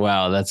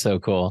 Wow, that's so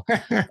cool.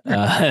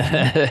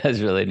 That's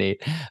really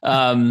neat.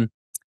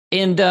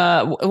 And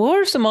what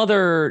are some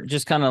other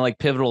just kind of like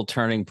pivotal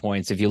turning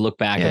points if you look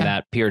back in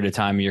that period of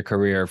time of your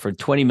career, for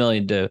 20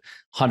 million to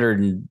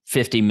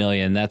 150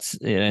 million? That's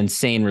an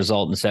insane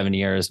result in 7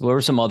 years. What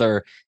were some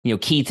other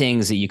key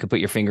things that you could put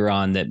your finger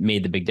on that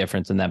made the big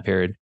difference in that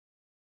period?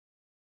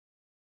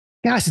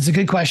 Gosh, it's a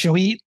good question.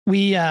 We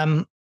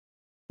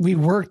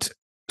worked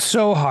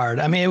so hard.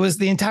 I mean, it was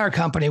the entire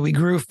company. We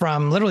grew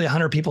from literally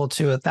 100 people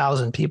to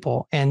 1,000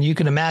 people, and you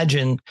can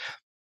imagine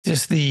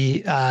just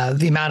the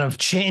amount of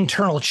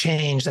internal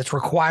change that's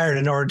required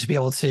in order to be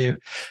able to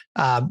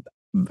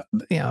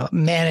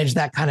manage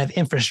that kind of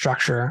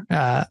infrastructure.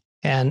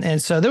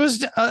 And so there was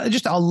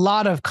just a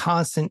lot of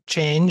constant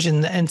change,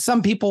 and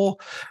some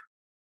people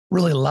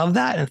really love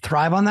that and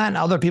thrive on that, and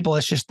other people,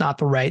 it's just not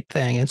the right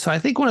thing. And so I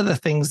think one of the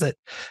things that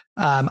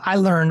I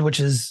learned, which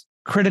is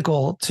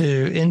critical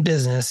in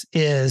business,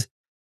 is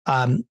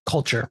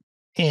culture.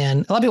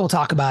 And a lot of people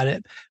talk about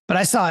it, but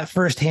I saw it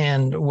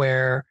firsthand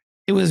where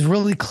it was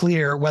really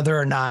clear whether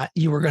or not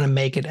you were going to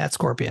make it at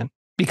Scorpion,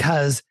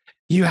 because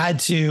you had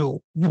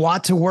to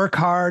want to work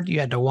hard, you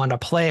had to want to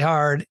play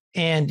hard,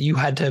 and you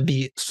had to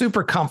be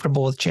super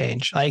comfortable with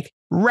change. Like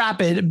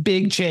rapid,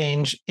 big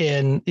change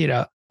in,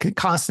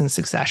 constant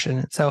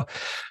succession. So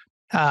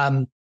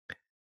the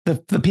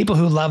people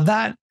who love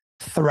that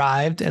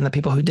thrived, and the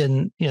people who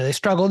didn't, they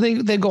struggled.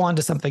 They go on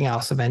to something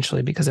else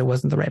eventually because it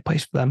wasn't the right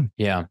place for them.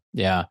 Yeah.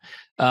 Yeah.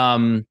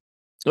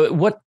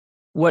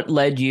 What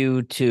led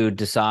you to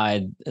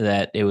decide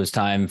that it was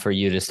time for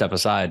you to step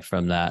aside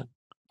from that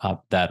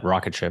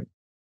rocket ship?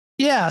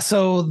 Yeah.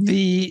 So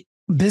the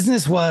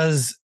business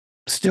was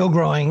still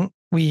growing.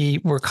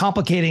 We were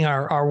complicating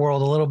our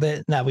world a little bit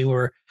in that we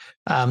were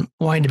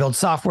wanting to build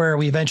software.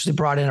 We eventually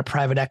brought in a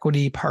private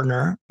equity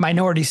partner,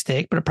 minority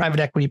stake, but a private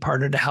equity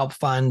partner to help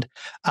fund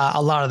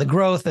a lot of the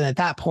growth. And at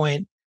that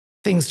point,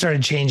 things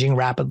started changing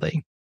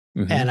rapidly.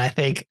 Mm-hmm. And I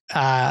think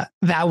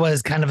that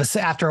was kind of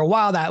after a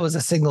while, that was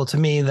a signal to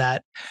me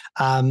that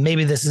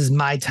maybe this is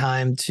my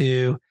time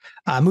to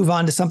move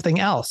on to something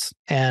else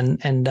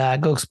and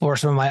go explore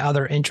some of my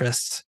other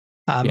interests.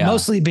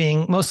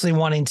 Mostly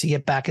wanting to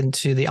get back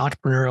into the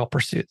entrepreneurial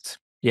pursuits.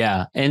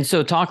 Yeah. And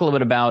so talk a little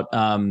bit about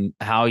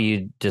how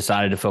you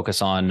decided to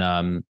focus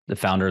on the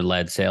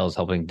founder-led sales,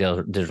 helping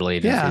digital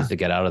agencies to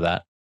get out of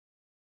that.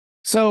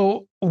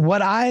 So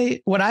what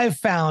I've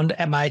found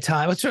at my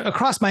time,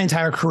 across my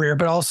entire career,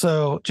 but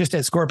also just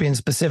at Scorpion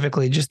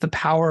specifically, just the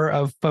power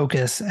of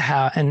focus,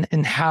 how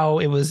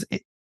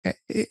it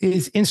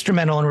is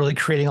instrumental in really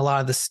creating a lot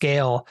of the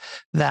scale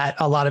that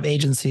a lot of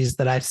agencies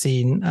that I've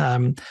seen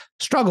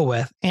struggle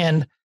with.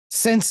 And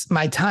since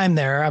my time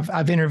there,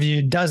 I've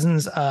interviewed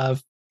dozens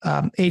of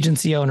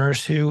agency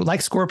owners who,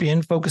 like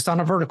Scorpion, focused on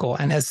a vertical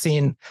and has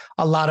seen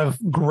a lot of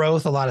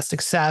growth, a lot of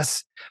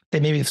success. They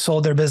maybe have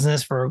sold their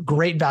business for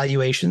great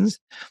valuations.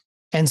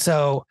 And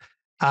so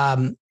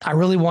I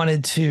really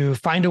wanted to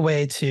find a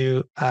way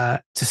to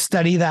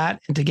study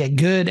that and to get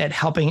good at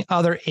helping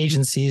other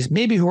agencies,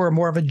 maybe who are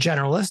more of a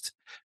generalist,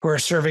 who are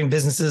serving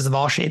businesses of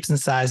all shapes and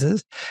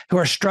sizes, who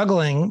are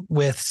struggling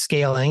with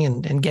scaling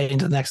and getting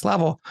to the next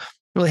level,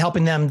 really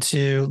helping them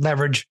to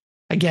leverage,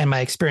 again, my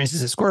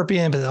experiences at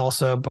Scorpion, but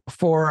also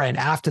before and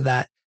after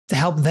that, to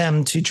help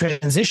them to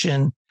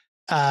transition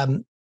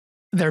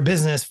their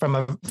business from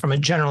a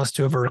generalist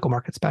to a vertical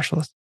market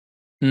specialist.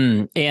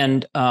 And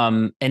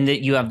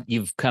that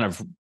you've kind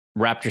of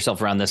wrapped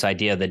yourself around this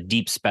idea of the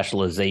deep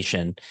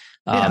specialization.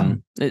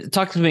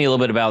 Talk to me a little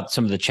bit about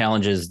some of the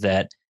challenges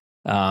that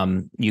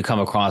you come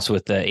across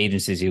with the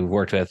agencies you've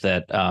worked with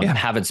that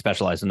haven't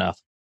specialized enough.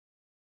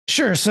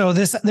 Sure. So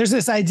there's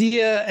this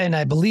idea, and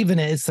I believe in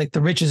it. It's like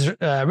the riches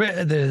are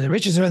in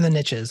the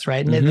niches,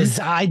 right? And this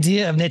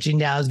idea of niching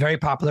down is very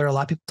popular. A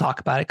lot of people talk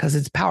about it because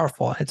it's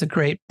powerful. It's a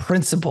great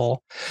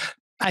principle.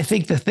 I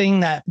think the thing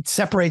that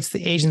separates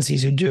the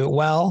agencies who do it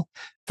well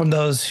from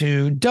those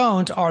who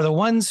don't are the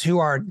ones who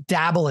are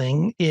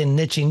dabbling in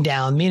niching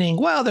down, meaning,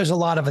 well, there's a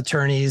lot of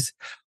attorneys.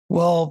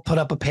 We'll put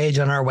up a page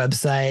on our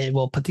website.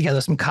 We'll put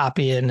together some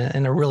copy and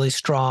a really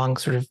strong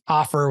sort of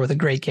offer with a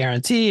great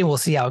guarantee, and we'll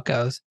see how it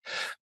goes.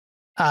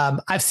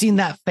 I've seen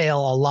that fail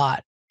a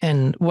lot.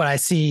 And what I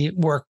see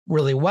work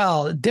really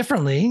well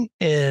differently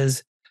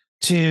is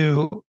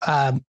to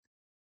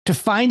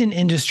find an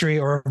industry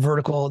or a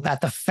vertical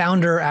that the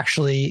founder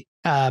actually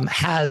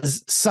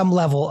has some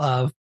level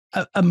of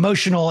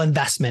emotional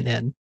investment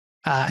in.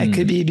 It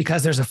could be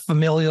because there's a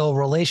familial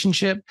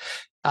relationship,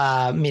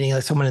 meaning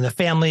like someone in the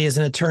family is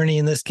an attorney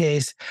in this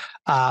case,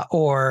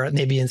 or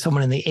maybe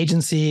someone in the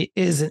agency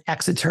is an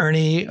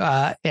ex-attorney,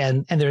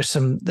 and there's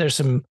some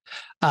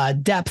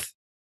depth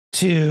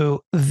to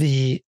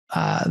the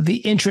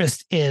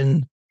interest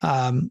in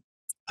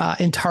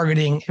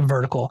targeting a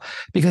vertical,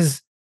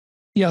 because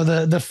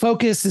the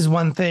focus is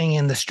one thing,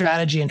 and the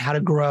strategy and how to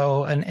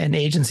grow an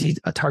agency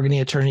targeting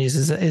attorneys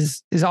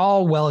is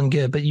all well and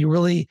good, but you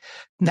really,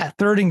 that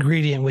third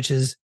ingredient, which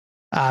is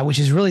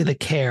really the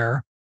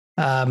care,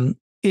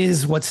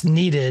 is what's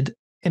needed,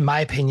 in my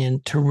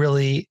opinion, to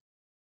really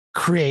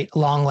create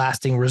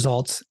long-lasting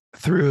results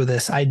through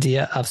this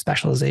idea of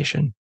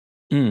specialization.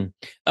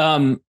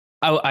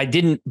 I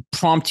didn't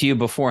prompt you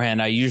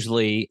beforehand. I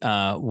usually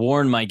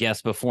warn my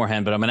guests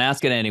beforehand, but I'm going to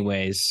ask it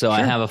anyways. So sure.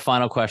 I have a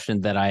final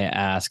question that I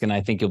ask, and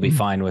I think you'll be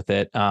fine with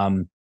it.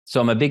 So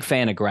I'm a big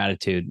fan of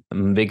gratitude.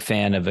 I'm a big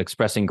fan of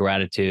expressing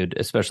gratitude,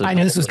 especially. I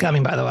knew this was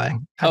coming, by the way.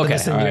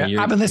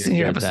 I've been listening to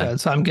your episode, then.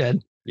 So I'm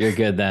good. You're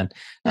good then.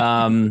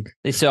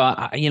 So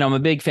I'm a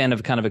big fan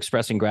of kind of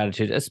expressing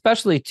gratitude,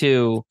 especially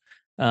to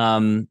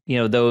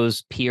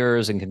those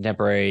peers and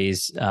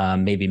contemporaries,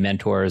 maybe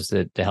mentors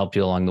that helped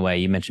you along the way.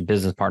 You mentioned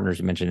business partners,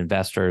 you mentioned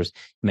investors,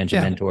 you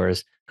mentioned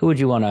mentors. Who would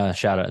you want to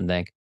shout out and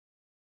thank?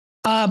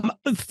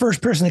 The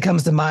first person that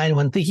comes to mind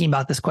when thinking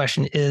about this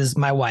question is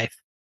my wife.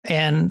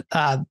 And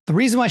the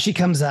reason why she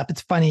comes up,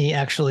 it's funny,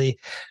 actually.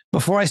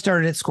 Before I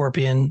started at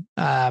Scorpion,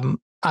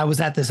 I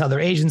was at this other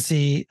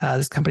agency,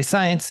 this company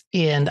Science,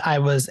 and I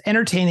was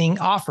entertaining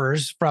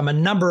offers from a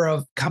number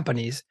of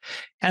companies.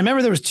 And I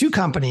remember there was two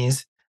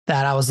companies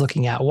that I was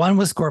looking at. One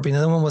was Scorpion,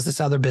 the other one was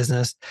this other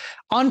business.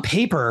 On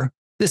paper,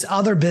 this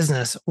other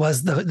business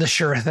was the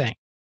sure thing,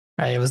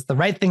 right? It was the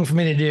right thing for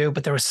me to do,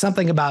 but there was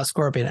something about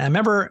Scorpion. And I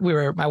remember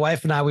my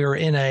wife and I, we were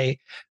in a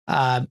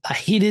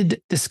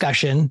heated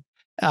discussion,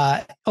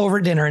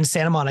 over dinner in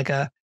Santa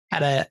Monica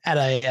at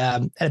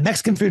a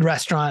Mexican food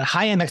restaurant,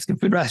 high-end Mexican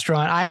food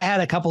restaurant. I had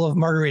a couple of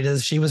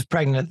margaritas. She was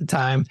pregnant at the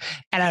time.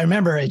 And I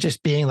remember it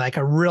just being like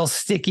a real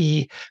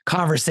sticky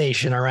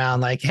conversation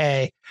around like,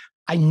 hey,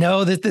 I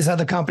know that this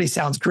other company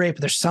sounds great,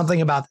 but there's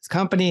something about this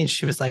company. And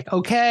she was like,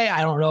 okay,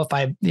 I don't know if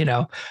I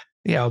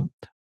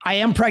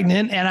am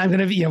pregnant and I'm going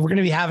to be, we're going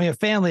to be having a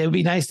family. It would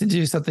be nice to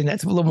do something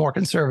that's a little more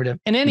conservative.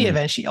 In any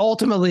event, she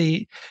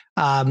ultimately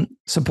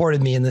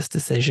supported me in this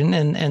decision.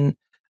 And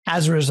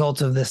as a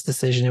result of this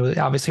decision, it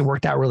obviously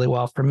worked out really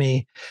well for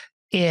me.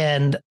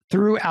 And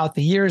throughout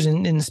the years,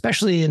 and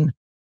especially in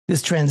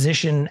this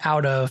transition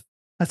out of,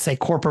 let's say,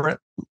 corporate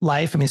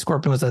life. I mean,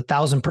 Scorpion was a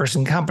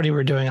 1,000-person company. We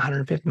were doing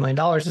 $150 million.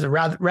 It's a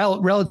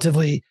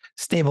relatively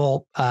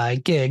stable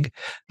gig.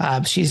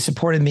 She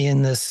supported me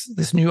in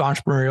this new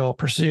entrepreneurial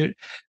pursuit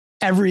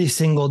every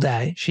single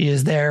day. She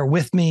is there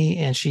with me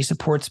and she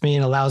supports me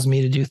and allows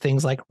me to do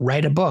things like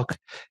write a book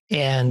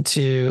and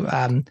to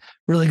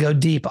really go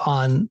deep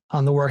on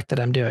the work that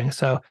I'm doing.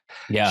 So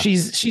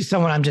she's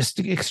someone I'm just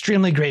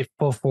extremely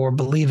grateful for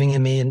believing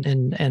in me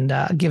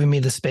and giving me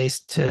the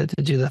space to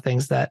do the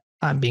things that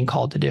I'm being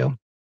called to do.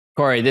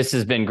 Corey, this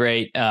has been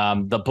great.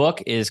 The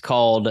book is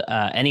called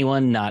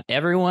Anyone, Not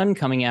Everyone,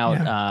 coming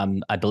out,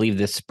 I believe,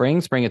 this spring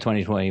of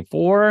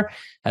 2024,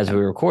 as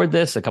we record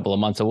this, a couple of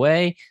months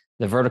away.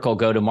 The Vertical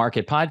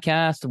Go-to-Market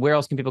podcast. Where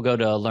else can people go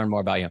to learn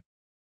more about you?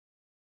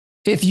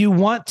 If you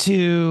want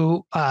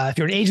to, if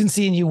you're an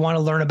agency and you want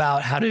to learn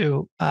about how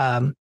to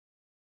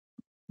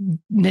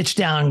niche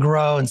down,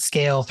 grow, and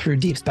scale through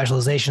deep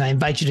specialization, I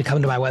invite you to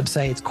come to my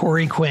website. It's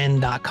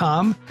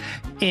CoreyQuinn.com.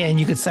 And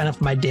you can sign up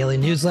for my daily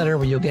newsletter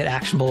where you'll get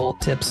actionable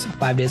tips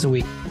 5 days a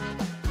week.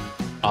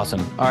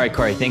 Awesome. All right,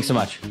 Corey, thanks so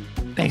much.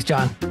 Thanks,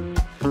 John.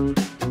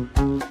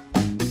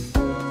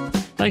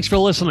 Thanks for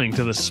listening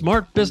to the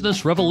Smart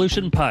Business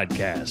Revolution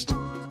podcast.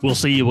 We'll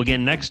see you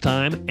again next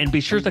time, and be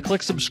sure to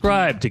click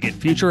subscribe to get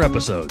future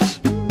episodes.